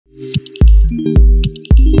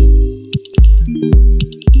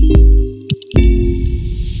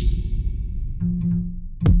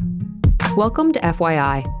Welcome to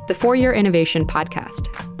FYI, the For-Your Innovation podcast.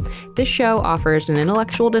 This show offers an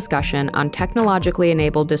intellectual discussion on technologically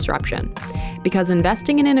enabled disruption, because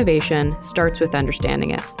investing in innovation starts with understanding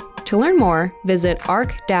it. To learn more, visit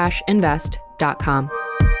arc-invest.com.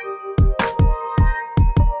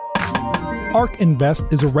 ARC Invest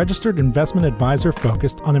is a registered investment advisor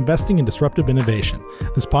focused on investing in disruptive innovation.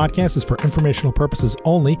 This podcast is for informational purposes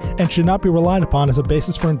only and should not be relied upon as a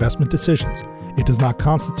basis for investment decisions. It does not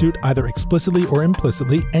constitute, either explicitly or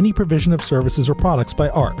implicitly, any provision of services or products by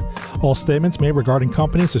ARC. All statements made regarding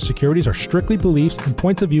companies or securities are strictly beliefs and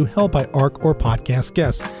points of view held by ARC or podcast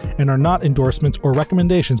guests and are not endorsements or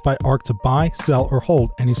recommendations by ARC to buy, sell, or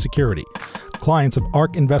hold any security. Clients of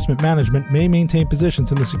ARC Investment Management may maintain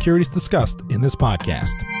positions in the securities discussed in this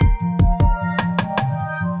podcast.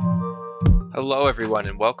 Hello, everyone,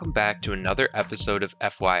 and welcome back to another episode of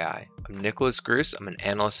FYI. I'm Nicholas Gruss. I'm an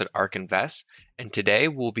analyst at ARC Invest, and today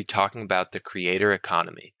we'll be talking about the creator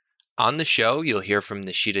economy. On the show, you'll hear from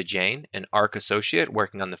Nishita Jain, an ARC associate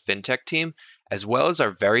working on the FinTech team, as well as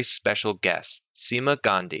our very special guest, Sima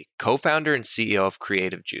Gandhi, co-founder and CEO of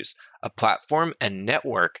Creative Juice, a platform and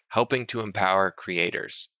network helping to empower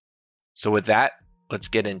creators. So with that, let's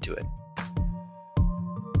get into it.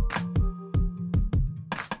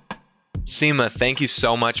 Sima, thank you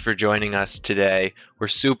so much for joining us today. We're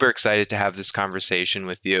super excited to have this conversation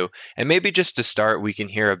with you. And maybe just to start, we can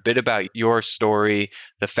hear a bit about your story,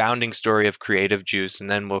 the founding story of Creative Juice, and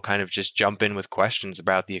then we'll kind of just jump in with questions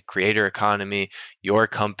about the creator economy, your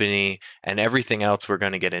company, and everything else we're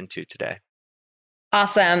going to get into today.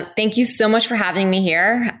 Awesome. Thank you so much for having me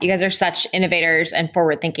here. You guys are such innovators and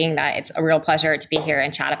forward-thinking that it's a real pleasure to be here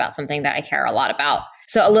and chat about something that I care a lot about.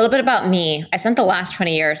 So a little bit about me. I spent the last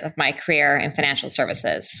 20 years of my career in financial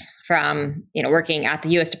services, from working at the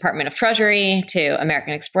U.S. Department of Treasury to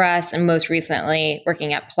American Express, and most recently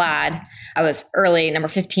working at Plaid. I was early number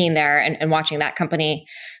 15 there and watching that company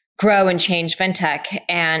grow and change FinTech.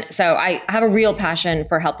 And so I have a real passion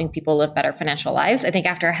for helping people live better financial lives. I think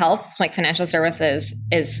after health, like financial services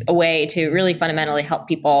is a way to really fundamentally help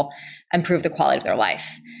people improve the quality of their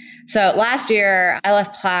life. So last year I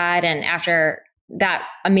left Plaid, and after that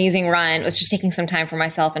amazing run was just taking some time for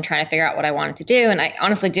myself and trying to figure out what I wanted to do. And I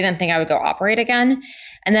honestly didn't think I would go operate again.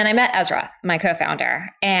 And then I met Ezra, my co-founder.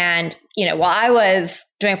 And, while I was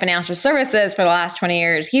doing financial services for the last 20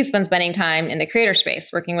 years, he's been spending time in the creator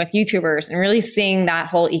space, working with YouTubers and really seeing that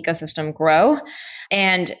whole ecosystem grow.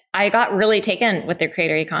 And I got really taken with the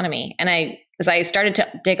creator economy. And as I started to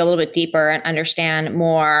dig a little bit deeper and understand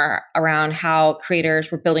more around how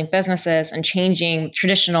creators were building businesses and changing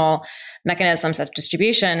traditional mechanisms of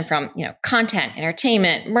distribution from, content,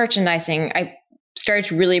 entertainment, merchandising, I started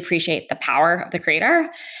to really appreciate the power of the creator.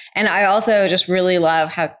 And I also just really love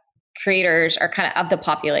how creators are kind of the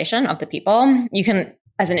population of the people. You can,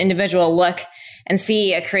 as an individual, look and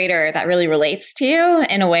see a creator that really relates to you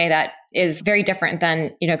in a way that is very different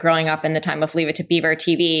than, growing up in the time of Leave It to Beaver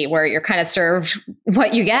TV, where you're kind of served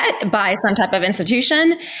what you get by some type of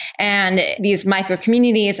institution. And these micro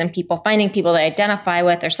communities and people finding people they identify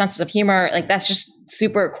with, their sense of humor, like that's just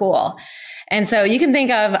super cool. And so you can think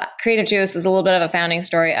of Creative Juice as a little bit of a founding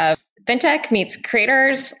story of FinTech meets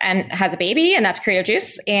creators and has a baby, and that's Creative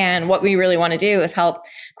Juice. And what we really want to do is help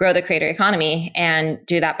grow the creator economy and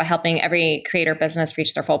do that by helping every creator business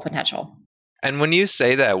reach their full potential. And when you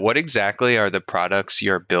say that, what exactly are the products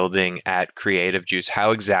you're building at Creative Juice?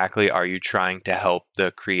 How exactly are you trying to help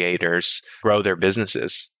the creators grow their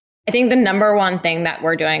businesses? I think the number one thing that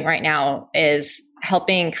we're doing right now is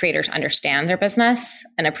helping creators understand their business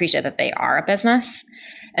and appreciate that they are a business.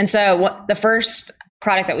 And so the first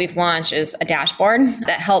product that we've launched is a dashboard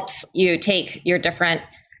that helps you take your different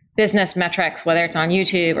business metrics, whether it's on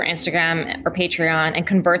YouTube or Instagram or Patreon, and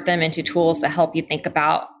convert them into tools to help you think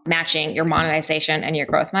about matching your monetization and your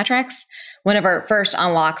growth metrics. One of our first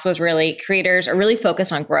unlocks was really creators are really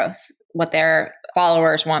focused on growth, what their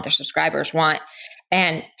followers want, their subscribers want,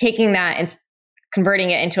 and taking that and converting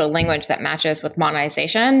it into a language that matches with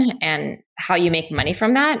monetization and how you make money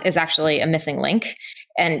from that is actually a missing link.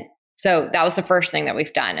 And so that was the first thing that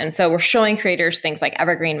we've done. And so we're showing creators things like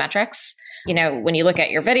Evergreen metrics. When you look at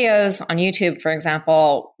your videos on YouTube, for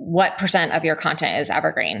example, what % of your content is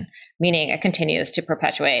evergreen, meaning it continues to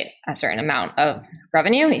perpetuate a certain amount of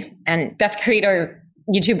revenue. And that's creator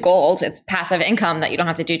YouTube gold. It's passive income that you don't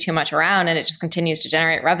have to do too much around, and it just continues to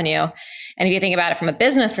generate revenue. And if you think about it from a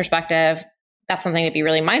business perspective, that's something to be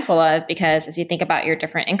really mindful of, because as you think about your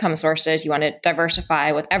different income sources, you want to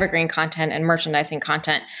diversify with evergreen content and merchandising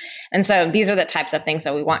content. And so these are the types of things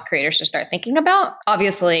that we want creators to start thinking about.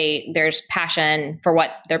 Obviously, there's passion for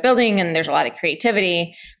what they're building and there's a lot of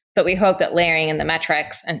creativity, But we hope that layering in the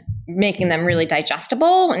metrics and making them really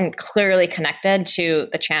digestible and clearly connected to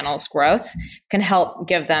the channel's growth can help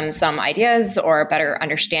give them some ideas or a better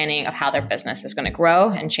understanding of how their business is going to grow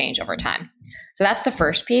and change over time. So that's the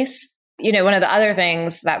first piece. One of the other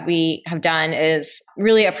things that we have done is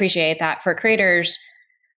really appreciate that for creators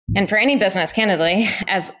and for any business, candidly,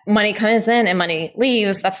 as money comes in and money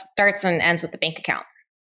leaves, that starts and ends with the bank account.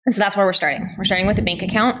 And so that's where we're starting. We're starting with the bank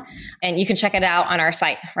account, and you can check it out on our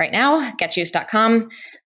site right now, getjuice.com.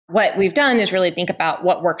 What we've done is really think about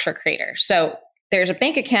what works for creators. So there's a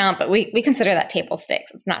bank account, but we consider that table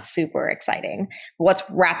stakes. It's not super exciting. What's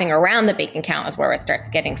wrapping around the bank account is where it starts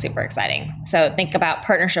getting super exciting. So think about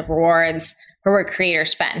partnership rewards, where creators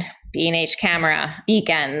spend, B&H Camera,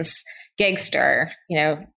 Beacons, Gigster,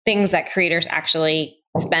 things that creators actually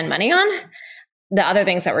spend money on. The other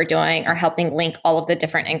things that we're doing are helping link all of the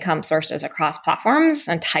different income sources across platforms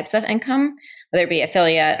and types of income, whether it be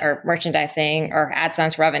affiliate or merchandising or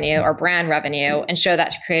AdSense revenue or brand revenue, and show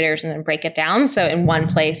that to creators and then break it down. So in one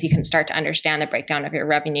place, you can start to understand the breakdown of your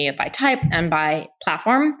revenue by type and by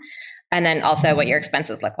platform, and then also what your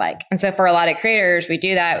expenses look like. And so for a lot of creators, we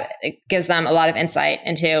do that. It gives them a lot of insight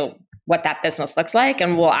into what that business looks like.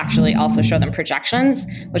 And we'll actually also show them projections,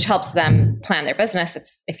 which helps them plan their business.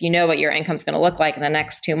 If you know what your income is going to look like in the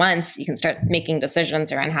next 2 months, you can start making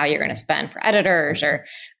decisions around how you're going to spend for editors or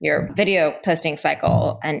your video posting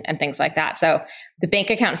cycle and things like that. So the bank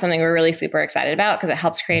account is something we're really super excited about because it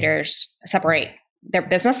helps creators separate their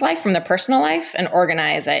business life from their personal life and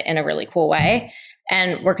organize it in a really cool way.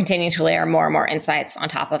 And we're continuing to layer more and more insights on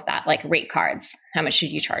top of that, like rate cards. How much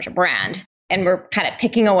should you charge a brand? And we're kind of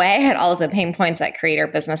picking away at all of the pain points that creator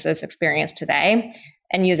businesses experience today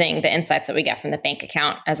and using the insights that we get from the bank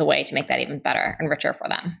account as a way to make that even better and richer for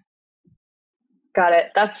them. Got it.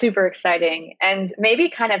 That's super exciting. And maybe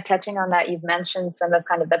kind of touching on that, you've mentioned some of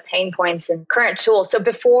kind of the pain points and current tools. So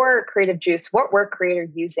before Creative Juice, what were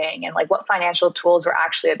creators using and what financial tools were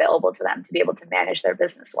actually available to them to be able to manage their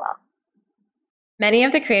business well? Many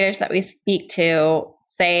of the creators that we speak to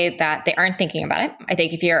say that they aren't thinking about it. I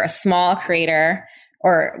think if you're a small creator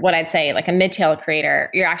or what I'd say like a mid-tail creator,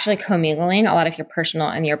 you're actually commingling a lot of your personal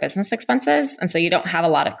and your business expenses. And so you don't have a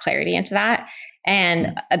lot of clarity into that.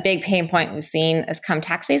 And a big pain point we've seen is come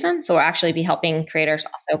tax season. So we'll actually be helping creators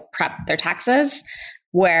also prep their taxes,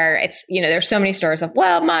 where it's, there's so many stories of,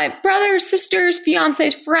 well, my brother's sister's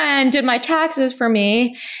fiance's friend did my taxes for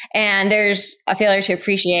me. And there's a failure to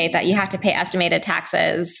appreciate that you have to pay estimated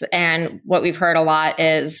taxes. And what we've heard a lot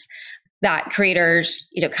is that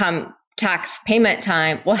creators, come tax payment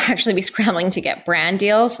time, will actually be scrambling to get brand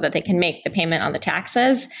deals so that they can make the payment on the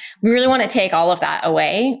taxes. We really want to take all of that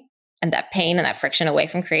away and that pain and that friction away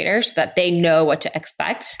from creators so that they know what to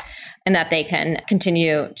expect and that they can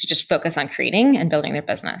continue to just focus on creating and building their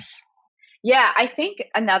business. Yeah, I think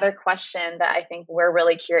another question that I think we're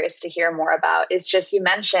really curious to hear more about is just, you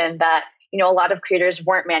mentioned that, a lot of creators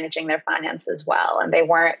weren't managing their finances well, and they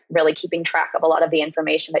weren't really keeping track of a lot of the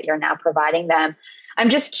information that you're now providing them. I'm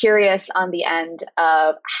just curious on the end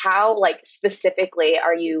of how, specifically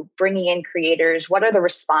are you bringing in creators? What are the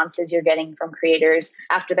responses you're getting from creators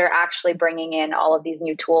after they're actually bringing in all of these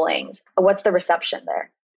new toolings? What's the reception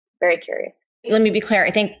there? Very curious. Let me be clear.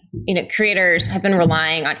 I think, creators have been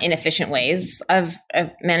relying on inefficient ways of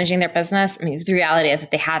managing their business. I mean, the reality is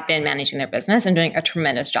that they have been managing their business and doing a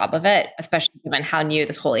tremendous job of it, especially given how new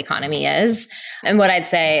this whole economy is. And what I'd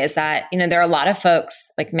say is that, there are a lot of folks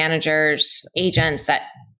like managers, agents that,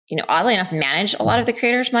 oddly enough, manage a lot of the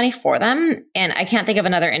creators' money for them. And I can't think of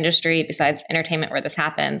another industry besides entertainment where this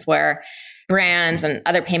happens, where brands and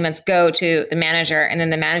other payments go to the manager and then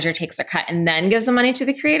the manager takes a cut and then gives the money to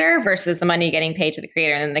the creator versus the money getting paid to the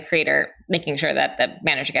creator and then the creator making sure that the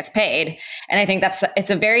manager gets paid. And I think it's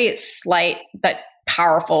a very slight but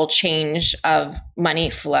powerful change of money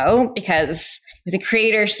flow, because if the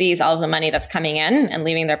creator sees all of the money that's coming in and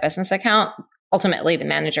leaving their business account, ultimately the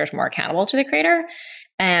manager is more accountable to the creator.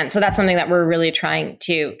 And so that's something that we're really trying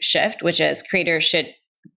to shift, which is creators should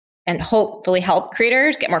and hopefully help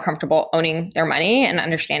creators get more comfortable owning their money and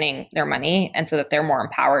understanding their money, and so that they're more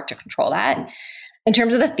empowered to control that. In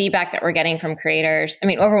terms of the feedback that we're getting from creators,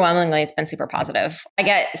 overwhelmingly, it's been super positive. I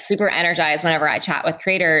get super energized whenever I chat with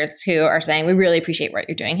creators who are saying, we really appreciate what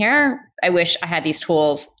you're doing here. I wish I had these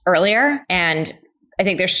tools earlier. And I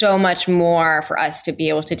think there's so much more for us to be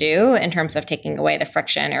able to do in terms of taking away the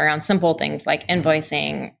friction around simple things like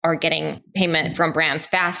invoicing or getting payment from brands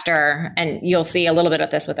faster. And you'll see a little bit of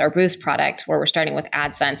this with our Boost product, where we're starting with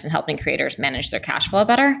AdSense and helping creators manage their cash flow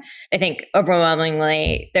better. I think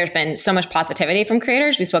overwhelmingly, there's been so much positivity from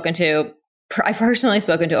creators. We've spoken to I've personally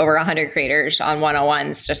spoken to over 100 creators on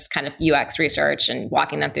one-on-ones, just kind of UX research and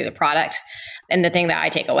walking them through the product. And the thing that I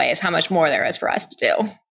take away is how much more there is for us to do.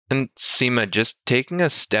 And Sima, just taking a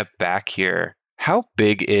step back here, how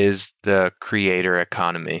big is the creator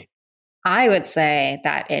economy? I would say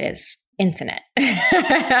that it is infinite.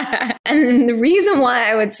 And the reason why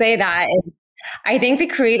I would say that is I think the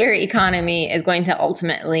creator economy is going to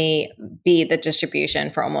ultimately be the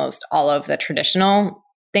distribution for almost all of the traditional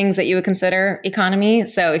things that you would consider economy.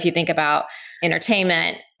 So if you think about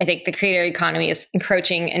entertainment, I think the creator economy is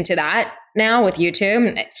encroaching into that now with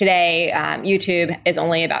YouTube. Today, YouTube is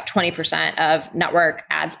only about 20% of network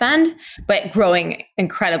ad spend, but growing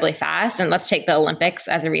incredibly fast. And let's take the Olympics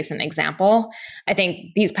as a recent example. I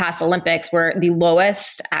think these past Olympics were the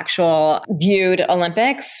lowest actual viewed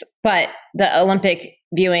Olympics, but the Olympic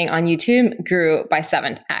viewing on YouTube grew by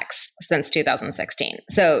 7x since 2016.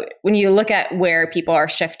 So when you look at where people are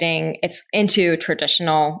shifting, it's into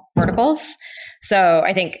traditional verticals. So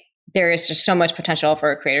I think there is just so much potential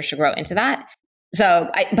for creators to grow into that.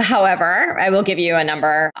 However, I will give you a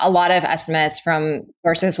number. A lot of estimates from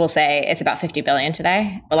sources will say it's about 50 billion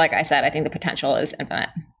today. But like I said, I think the potential is infinite.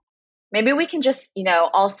 Maybe we can just,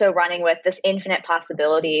 also running with this infinite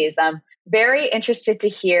possibilities. I'm very interested to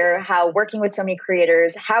hear how working with so many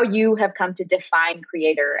creators, how you have come to define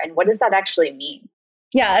creator and what does that actually mean?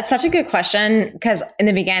 Yeah, it's such a good question because in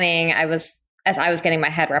the beginning, as I was getting my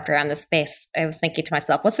head wrapped around this space, I was thinking to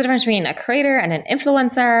myself, what's the difference between a creator and an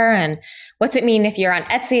influencer? And what's it mean if you're on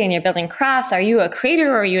Etsy and you're building crafts? Are you a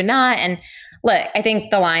creator or are you not? And look, I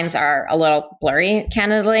think the lines are a little blurry,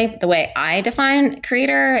 candidly. The way I define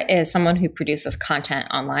creator is someone who produces content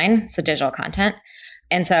online, so digital content.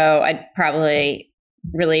 And so I'd probably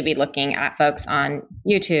really be looking at folks on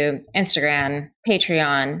YouTube, Instagram,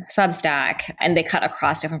 Patreon, Substack, and they cut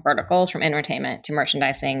across different verticals from entertainment to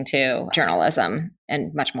merchandising to journalism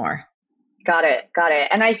and much more. Got it.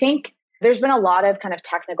 And I think there's been a lot of kind of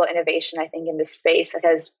technical innovation, I think, in this space that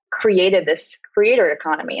has created this creator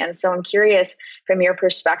economy. And so I'm curious from your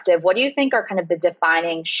perspective, what do you think are kind of the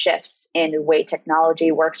defining shifts in the way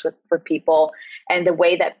technology works for people and the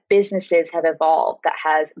way that businesses have evolved that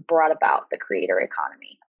has brought about the creator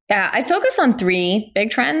economy? Yeah, I'd focus on three big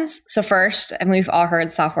trends. So first, and we've all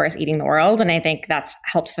heard software is eating the world, and I think that's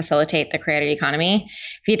helped facilitate the creator economy.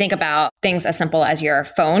 If you think about things as simple as your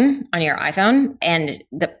phone on your iPhone and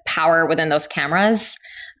the power within those cameras,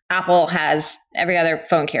 Apple has, every other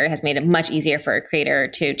phone carrier has made it much easier for a creator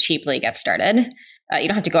to cheaply get started. You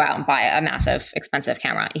don't have to go out and buy a massive, expensive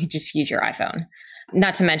camera. You can just use your iPhone.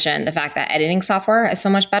 Not to mention the fact that editing software is so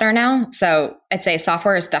much better now. So I'd say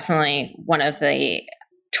software is definitely one of the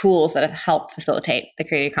tools that have helped facilitate the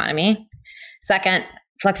creator economy. Second,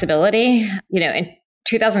 flexibility. In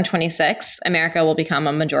 2026, America will become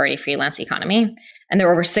a majority freelance economy, and there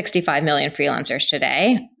are over 65 million freelancers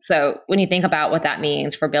today. So when you think about what that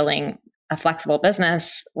means for building a flexible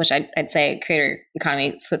business, which I'd say creator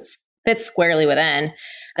economy fits squarely within,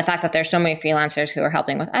 the fact that there's so many freelancers who are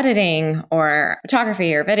helping with editing or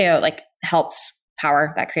photography or video, helps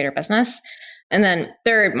power that creator business. And then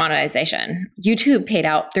third, monetization. YouTube paid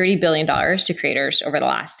out $30 billion to creators over the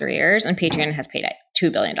last 3 years, and Patreon has paid out $2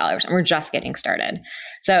 billion, and we're just getting started.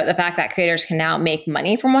 So the fact that creators can now make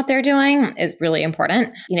money from what they're doing is really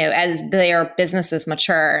important. As their businesses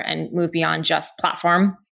mature and move beyond just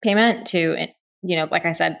platform payment to, like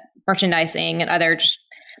I said, merchandising and other just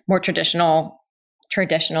more traditional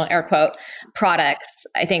air quote products,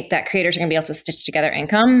 I think that creators are going to be able to stitch together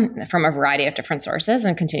income from a variety of different sources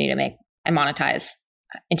and continue to make and monetize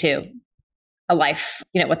into a life,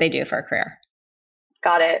 what they do for a career.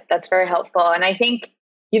 Got it. That's very helpful. And I think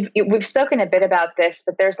we've spoken a bit about this,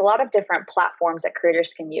 but there's a lot of different platforms that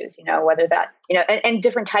creators can use, whether that, and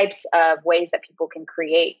different types of ways that people can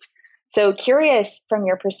create. So curious from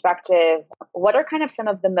your perspective, what are kind of some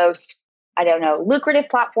of the most, lucrative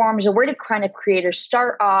platforms, or where do kind of creators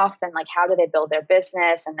start off and how do they build their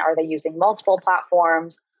business, and are they using multiple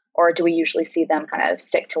platforms, or do we usually see them kind of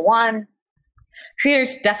stick to one?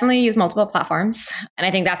 Creators definitely use multiple platforms. And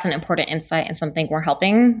I think that's an important insight and something we're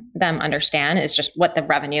helping them understand is just what the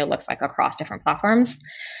revenue looks like across different platforms.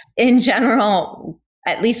 In general,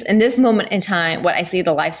 at least in this moment in time, what I see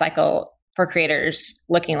the life cycle for creators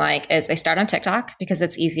looking like is they start on TikTok because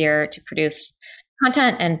it's easier to produce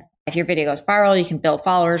content. And if your video goes viral, you can build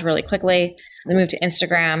followers really quickly. They move to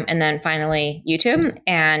Instagram and then finally YouTube.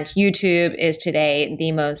 And YouTube is today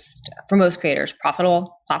for most creators,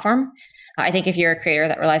 profitable platform. I think if you're a creator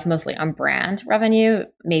that relies mostly on brand revenue,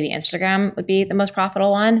 maybe Instagram would be the most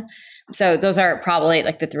profitable one. So those are probably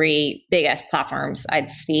like the three biggest platforms I'd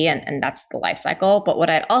see, and that's the life cycle. But what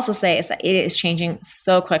I'd also say is that it is changing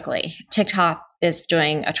so quickly. TikTok is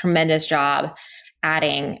doing a tremendous job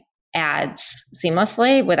adding ads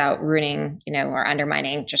seamlessly without ruining, or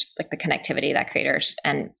undermining just like the connectivity that creators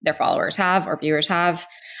and their followers have or viewers have.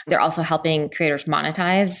 They're also helping creators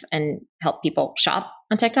monetize and help people shop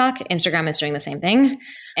on TikTok. Instagram is doing the same thing.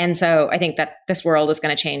 And so I think that this world is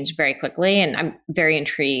going to change very quickly. And I'm very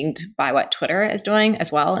intrigued by what Twitter is doing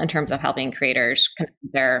as well in terms of helping creators connect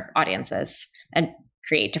with their audiences and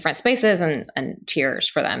create different spaces and tiers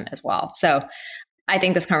for them as well. So I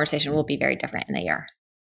think this conversation will be very different in a year.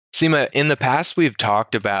 Sima, in the past, we've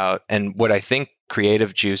talked about, and what I think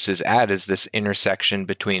Creative Juice is at is this intersection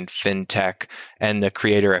between FinTech and the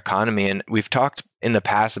creator economy. And we've talked in the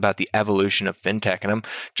past about the evolution of FinTech. And I'm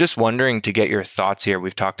just wondering to get your thoughts here.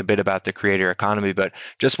 We've talked a bit about the creator economy, but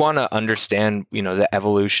just want to understand, the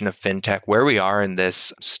evolution of FinTech, where we are in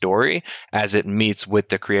this story as it meets with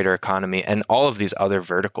the creator economy and all of these other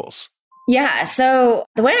verticals. Yeah. So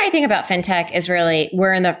the way I think about FinTech is really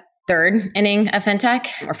we're in the third inning of FinTech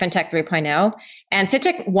or FinTech 3.0. And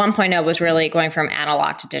FinTech 1.0 was really going from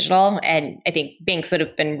analog to digital. And I think banks would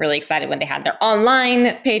have been really excited when they had their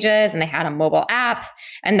online pages and they had a mobile app.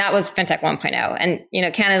 And that was FinTech 1.0.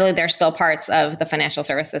 And, candidly, there's still parts of the financial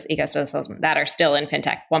services ecosystem that are still in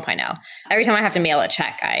FinTech 1.0. Every time I have to mail a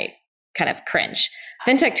check, I kind of cringe.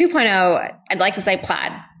 FinTech 2.0, I'd like to say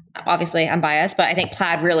Plaid. Obviously, I'm biased, but I think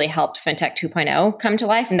Plaid really helped FinTech 2.0 come to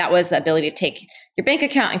life. And that was the ability to take your bank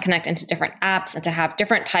account and connect into different apps and to have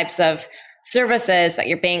different types of services that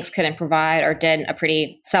your banks couldn't provide or did a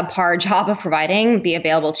pretty subpar job of providing be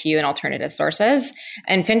available to you in alternative sources.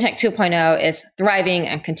 And FinTech 2.0 is thriving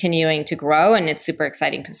and continuing to grow, and it's super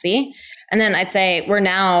exciting to see. And then I'd say we're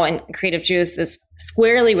now, and Creative Juice is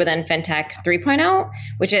squarely within FinTech 3.0,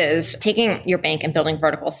 which is taking your bank and building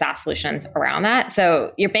vertical SaaS solutions around that.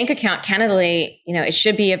 So your bank account, candidly, it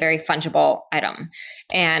should be a very fungible item.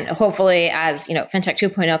 And hopefully as, FinTech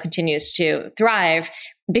 2.0 continues to thrive,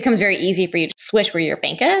 it becomes very easy for you to switch where your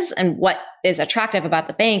bank is. And what is attractive about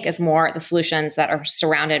the bank is more the solutions that are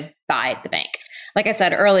surrounded by the bank. Like I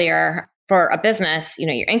said earlier, for a business,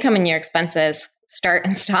 your income and your expenses start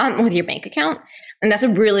and stop with your bank account. And that's a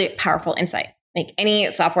really powerful insight. Like any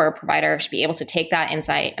software provider should be able to take that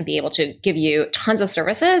insight and be able to give you tons of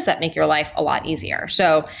services that make your life a lot easier.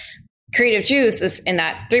 So Creative Juice is in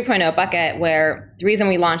that 3.0 bucket where the reason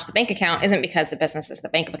we launched the bank account isn't because the business is the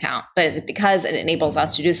bank account, but it's because it enables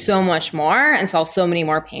us to do so much more and solve so many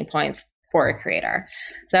more pain points for a creator.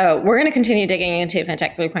 So we're going to continue digging into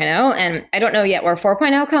FinTech 3.0. And I don't know yet where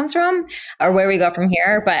 4.0 comes from or where we go from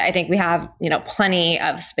here, but I think we have, plenty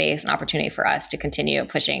of space and opportunity for us to continue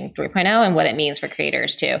pushing 3.0 and what it means for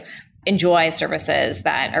creators to enjoy services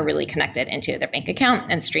that are really connected into their bank account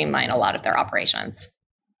and streamline a lot of their operations.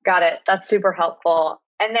 Got it. That's super helpful.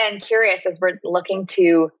 And then curious, as we're looking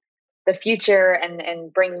to the future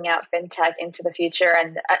and bringing out FinTech into the future,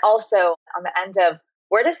 and also on the end of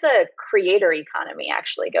where does the creator economy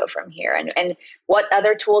actually go from here? And what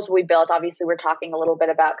other tools will we build? Obviously, we're talking a little bit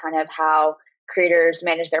about kind of how creators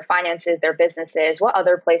manage their finances, their businesses. What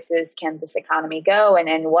other places can this economy go?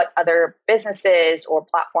 And what other businesses or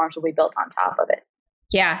platforms will be built on top of it?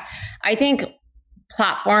 Yeah, I think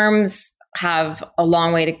platforms have a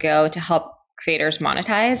long way to go to help creators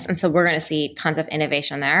monetize. And so we're going to see tons of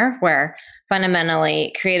innovation there where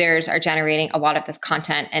fundamentally creators are generating a lot of this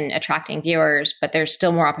content and attracting viewers, but there's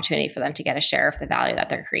still more opportunity for them to get a share of the value that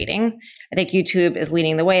they're creating. I think YouTube is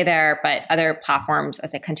leading the way there, but other platforms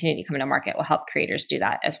as they continue to come into market will help creators do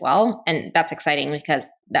that as well. And that's exciting because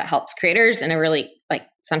that helps creators in a really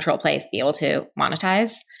central place be able to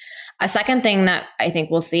monetize. A second thing that I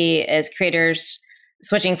think we'll see is creators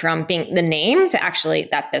switching from being the name to actually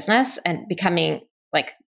that business and becoming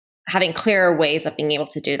having clearer ways of being able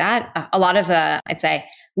to do that. A lot of the, I'd say,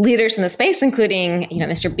 leaders in the space, including,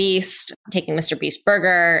 Mr. Beast, taking Mr. Beast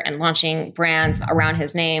Burger and launching brands around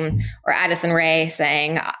his name, or Addison Rae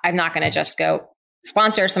saying, I'm not going to just go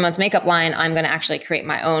sponsor someone's makeup line. I'm going to actually create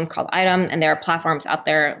my own called item. And there are platforms out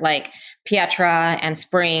there like Pietra and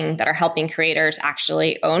Spring that are helping creators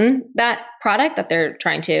actually own that product that they're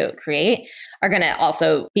trying to create, are going to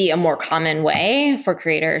also be a more common way for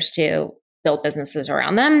creators to build businesses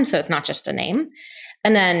around them. So it's not just a name.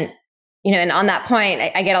 And then, and on that point,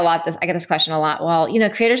 I get this question a lot. Well,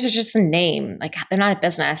 creators are just a name, they're not a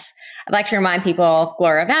business. I'd like to remind people,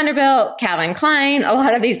 Gloria Vanderbilt, Calvin Klein, a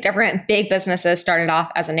lot of these different big businesses started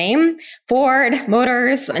off as a name, Ford,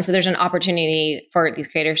 Motors. And so there's an opportunity for these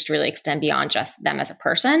creators to really extend beyond just them as a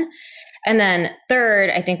person. And then third,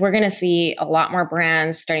 I think we're going to see a lot more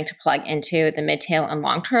brands starting to plug into the mid-tail and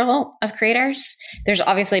long tail of creators. There's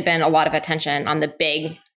obviously been a lot of attention on the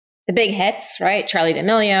big hits, right? Charli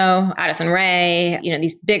D'Amelio, Addison Rae,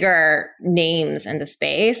 these bigger names in the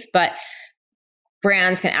space, but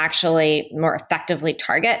brands can actually more effectively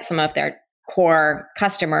target some of their core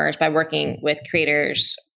customers by working with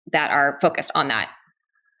creators that are focused on that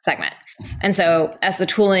segment. And so as the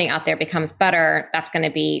tooling out there becomes better, that's going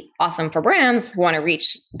to be awesome for brands who want to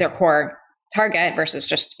reach their core target versus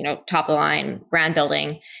just, top of the line brand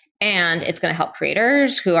building. And it's going to help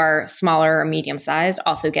creators who are smaller or medium sized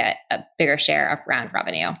also get a bigger share of brand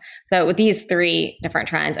revenue. So with these three different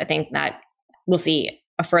trends, I think that we'll see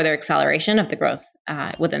a further acceleration of the growth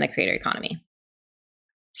within the creator economy.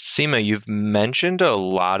 Sima, you've mentioned a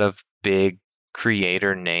lot of big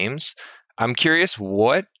creator names. I'm curious,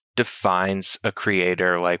 what defines a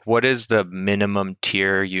creator? Like, what is the minimum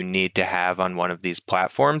tier you need to have on one of these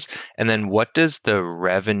platforms? And then what does the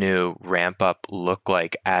revenue ramp up look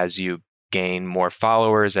like as you gain more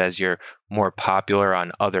followers, as you're more popular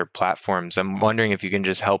on other platforms? I'm wondering if you can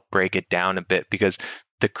just help break it down a bit, because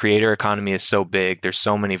the creator economy is so big. There's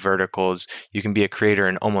so many verticals. You can be a creator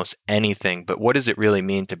in almost anything, but what does it really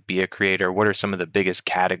mean to be a creator? What are some of the biggest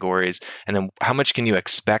categories? And then how much can you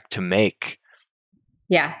expect to make?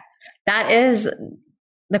 Yeah, that is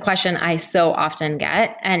the question I so often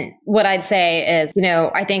get. And what I'd say is,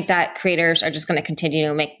 I think that creators are just going to continue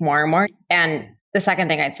to make more and more. And the second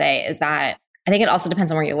thing I'd say is that I think it also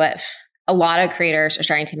depends on where you live. A lot of creators are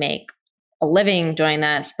starting to make a living doing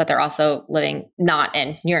this, but they're also living not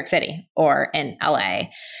in New York City or in LA.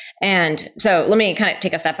 And so let me kind of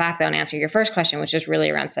take a step back though and answer your first question, which is really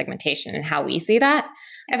around segmentation and how we see that.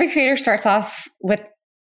 Every creator starts off with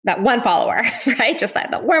that one follower, right? Just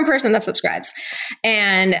that one person that subscribes.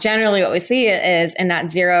 And generally what we see is in that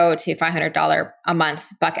 $0 to $500 a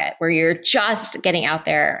month bucket where you're just getting out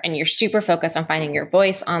there and you're super focused on finding your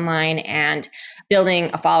voice online and building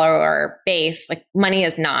a follower base. Like, money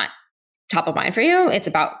is not top of mind for you. It's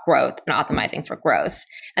about growth and optimizing for growth.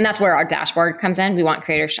 And that's where our dashboard comes in. We want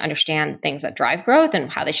creators to understand the things that drive growth and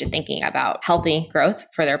how they should be thinking about healthy growth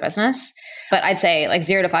for their business. But I'd say like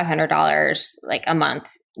 $0 to $500 like a month,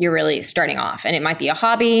 you're really starting off. And it might be a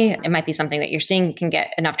hobby. It might be something that you're seeing can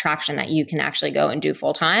get enough traction that you can actually go and do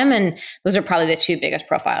full time. And those are probably the two biggest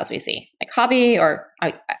profiles we see, like hobby, or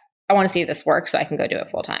I want to see if this works so I can go do it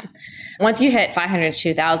full time. Once you hit 500 to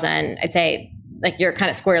 2,000, I'd say like you're kind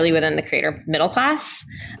of squarely within the creator middle class,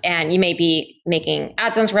 and you may be making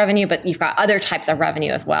AdSense revenue, but you've got other types of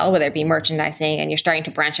revenue as well, whether it be merchandising, and you're starting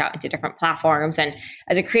to branch out into different platforms. And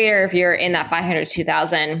as a creator, if you're in that 500 to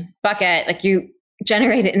 2,000 bucket, like you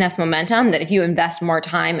generated enough momentum that if you invest more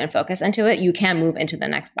time and focus into it, you can move into the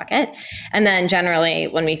next bucket. And then generally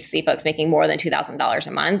when we see folks making more than $2,000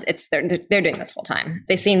 a month, they're doing this full time.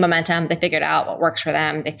 They've seen momentum, they figured out what works for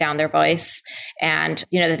them, they found their voice. And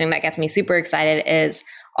the thing that gets me super excited is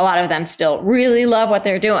a lot of them still really love what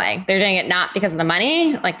they're doing. They're doing it not because of the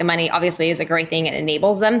money. Like, the money obviously is a great thing, it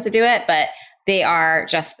enables them to do it, but they are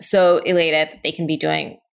just so elated that they can be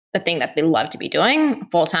doing the thing that they love to be doing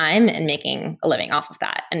full time and making a living off of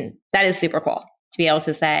that. And that is super cool to be able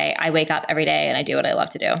to say, I wake up every day and I do what I love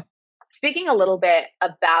to do. Speaking a little bit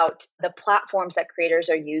about the platforms that creators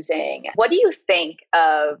are using, what do you think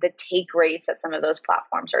of the take rates that some of those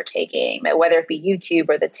platforms are taking, whether it be YouTube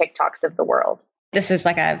or the TikToks of the world? This is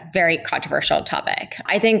like a very controversial topic.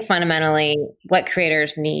 I think fundamentally what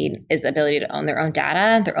creators need is the ability to own their own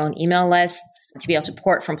data, their own email lists, to be able to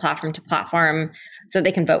port from platform to platform so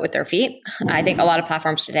they can vote with their feet. I think a lot of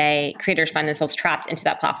platforms today, creators find themselves trapped into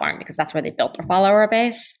that platform because that's where they built their follower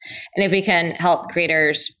base. And if we can help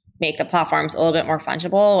creators make the platforms a little bit more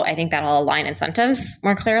fungible, I think that'll align incentives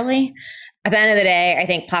more clearly. At the end of the day, I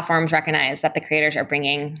think platforms recognize that the creators are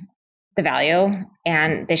bringing the value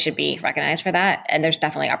and they should be recognized for that. And there's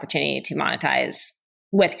definitely opportunity to monetize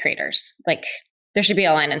with creators. Like, there should be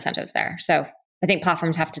aligned incentives there. So I think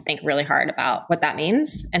platforms have to think really hard about what that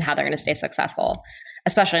means and how they're going to stay successful,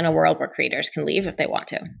 especially in a world where creators can leave if they want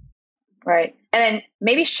to. Right. And then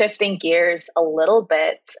maybe shifting gears a little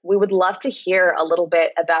bit, we would love to hear a little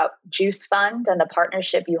bit about Juice Fund and the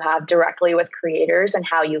partnership you have directly with creators and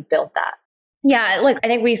how you built that. Yeah, look, I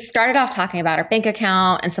think we started off talking about our bank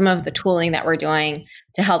account and some of the tooling that we're doing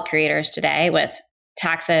to help creators today with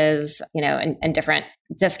taxes, and different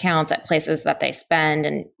discounts at places that they spend,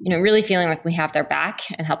 and, really feeling like we have their back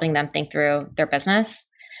and helping them think through their business.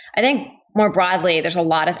 I think more broadly, there's a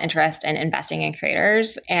lot of interest in investing in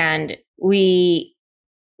creators, and we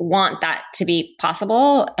want that to be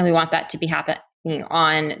possible, and we want that to be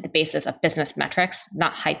on the basis of business metrics,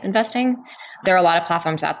 not hype investing. There are a lot of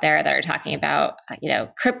platforms out there that are talking about,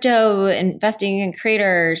 crypto investing in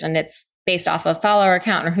creators, and it's based off of follower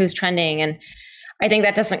count or who's trending. And I think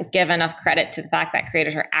that doesn't give enough credit to the fact that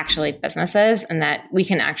creators are actually businesses and that we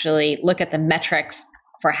can actually look at the metrics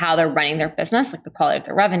for how they're running their business, like the quality of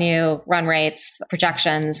their revenue, run rates,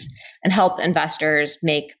 projections, and help investors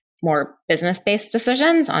make more business-based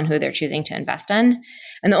decisions on who they're choosing to invest in.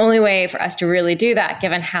 And the only way for us to really do that,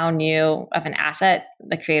 given how new of an asset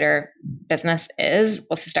the creator business is,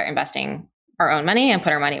 was to start investing our own money and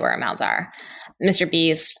put our money where our mouths are. Mr.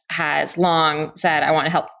 Beast has long said, I want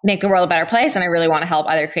to help make the world a better place, and I really want to help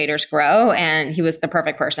other creators grow. And he was the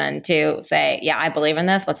perfect person to say, yeah, I believe in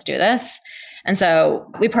this. Let's do this. And so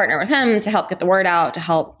we partner with him to help get the word out, to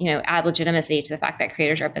help, add legitimacy to the fact that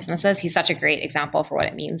creators are businesses. He's such a great example for what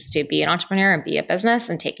it means to be an entrepreneur and be a business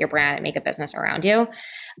and take your brand and make a business around you.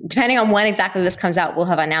 Depending on when exactly this comes out, we'll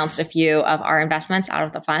have announced a few of our investments out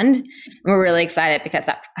of the fund. And we're really excited because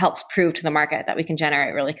that helps prove to the market that we can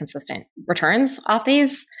generate really consistent returns off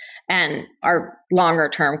these. And our longer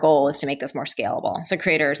term goal is to make this more scalable. So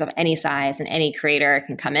creators of any size and any creator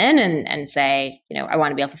can come in and say, I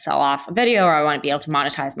want to be able to sell off a video, or I want to be able to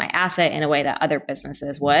monetize my asset in a way that other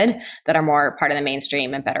businesses would, that are more part of the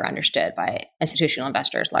mainstream and better understood by institutional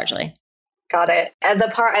investors largely. Got it. And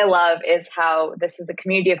the part I love is how this is a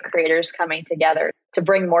community of creators coming together to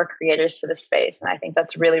bring more creators to the space. And I think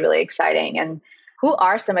that's really, really exciting. And who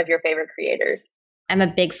are some of your favorite creators? I'm a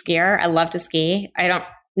big skier. I love to ski. I don't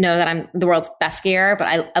know that I'm the world's best skier, but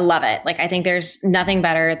I love it. Like, I think there's nothing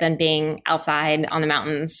better than being outside on the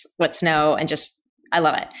mountains with snow and I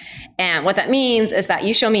love it. And what that means is that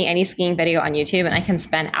you show me any skiing video on YouTube and I can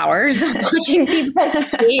spend hours watching people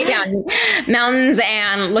ski down mountains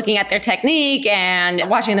and looking at their technique and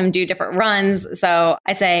watching them do different runs. So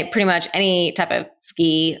I'd say pretty much any type of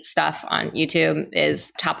ski stuff on YouTube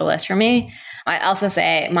is top of the list for me. I also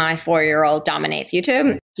say my 4-year-old dominates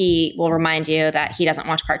YouTube. He will remind you that he doesn't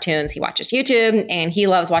watch cartoons. He watches YouTube, and he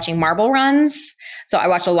loves watching marble runs. So I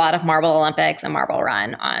watch a lot of Marble Olympics and Marble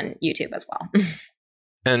Run on YouTube as well.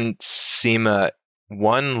 And Sima,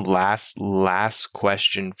 one last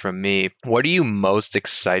question from me. What are you most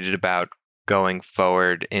excited about going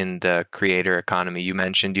forward in the creator economy? You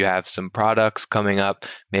mentioned you have some products coming up.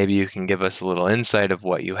 Maybe you can give us a little insight of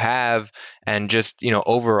what you have, and just,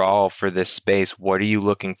 overall for this space, what are you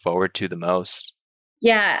looking forward to the most?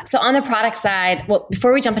 Yeah. So on the product side, well,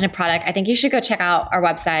 before we jump into product, I think you should go check out our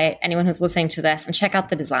website, anyone who's listening to this, and check out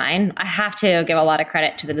the design. I have to give a lot of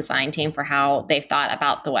credit to the design team for how they've thought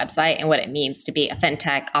about the website and what it means to be a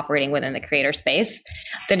fintech operating within the creator space.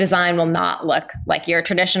 The design will not look like your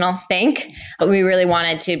traditional bank, but we really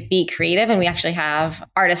wanted to be creative, and we actually have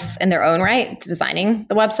artists in their own right designing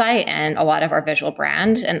the website and a lot of our visual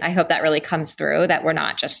brand. And I hope that really comes through, that we're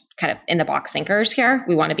not just kind of in the box thinkers here.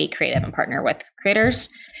 We want to be creative and partner with creators.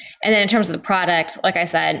 And then in terms of the product, like I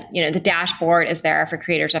said, the dashboard is there for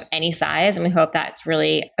creators of any size. And we hope that's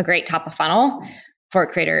really a great top of funnel for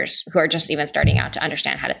creators who are just even starting out to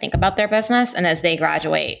understand how to think about their business. And as they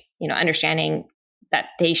graduate, understanding that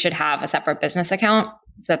they should have a separate business account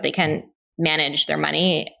so that they can manage their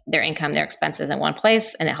money, their income, their expenses in one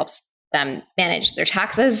place. And it helps them manage their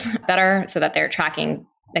taxes better so that they're tracking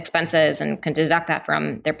expenses and can deduct that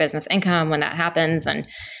from their business income when that happens. And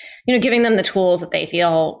giving them the tools that they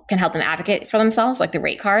feel can help them advocate for themselves, like the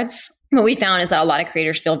rate cards. What we found is that a lot of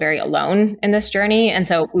creators feel very alone in this journey. And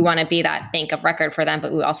so we want to be that bank of record for them,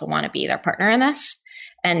 but we also want to be their partner in this.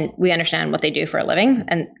 And we understand what they do for a living.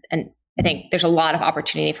 And I think there's a lot of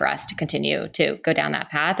opportunity for us to continue to go down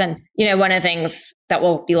that path. And, one of the things that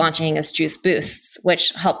we'll be launching is Juice Boosts,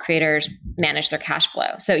 which help creators manage their cash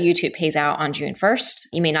flow. So YouTube pays out on June 1st.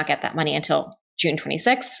 You may not get that money until June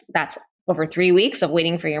 26th. That's over 3 weeks of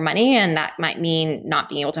waiting for your money. And that might mean not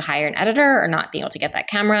being able to hire an editor or not being able to get that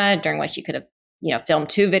camera during which you could have, filmed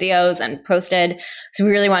 2 videos and posted. So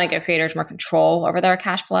we really want to give creators more control over their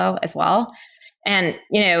cash flow as well. And,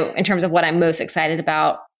 in terms of what I'm most excited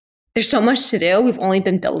about, there's so much to do. We've only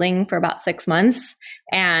been building for about 6 months.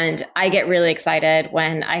 And I get really excited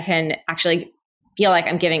when I can actually feel like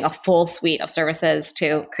I'm giving a full suite of services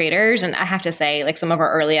to creators. And I have to say, like, some of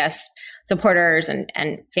our earliest supporters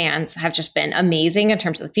and fans have just been amazing in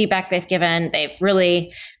terms of the feedback they've given. They've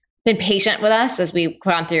really been patient with us as we've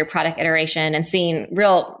gone through product iteration and seen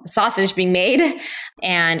real sausage being made.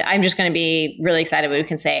 And I'm just going to be really excited what we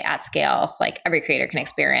can say at scale, like every creator can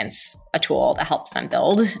experience a tool that helps them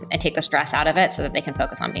build and take the stress out of it so that they can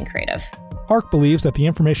focus on being creative. ARC believes that the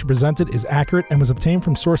information presented is accurate and was obtained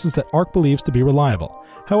from sources that ARC believes to be reliable.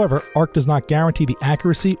 However, ARC does not guarantee the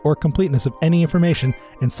accuracy or completeness of any information,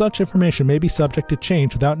 and such information may be subject to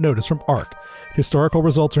change without notice from ARC. Historical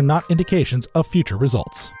results are not indications of future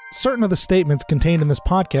results. Certain of the statements contained in this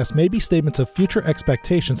podcast may be statements of future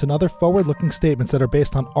expectations and other forward-looking statements that are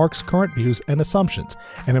based on ARC's current views and assumptions,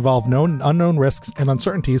 and involve known and unknown risks and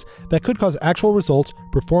uncertainties that could cause actual results,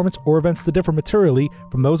 performance, or events to differ materially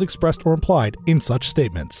from those expressed or implied in such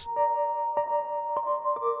statements.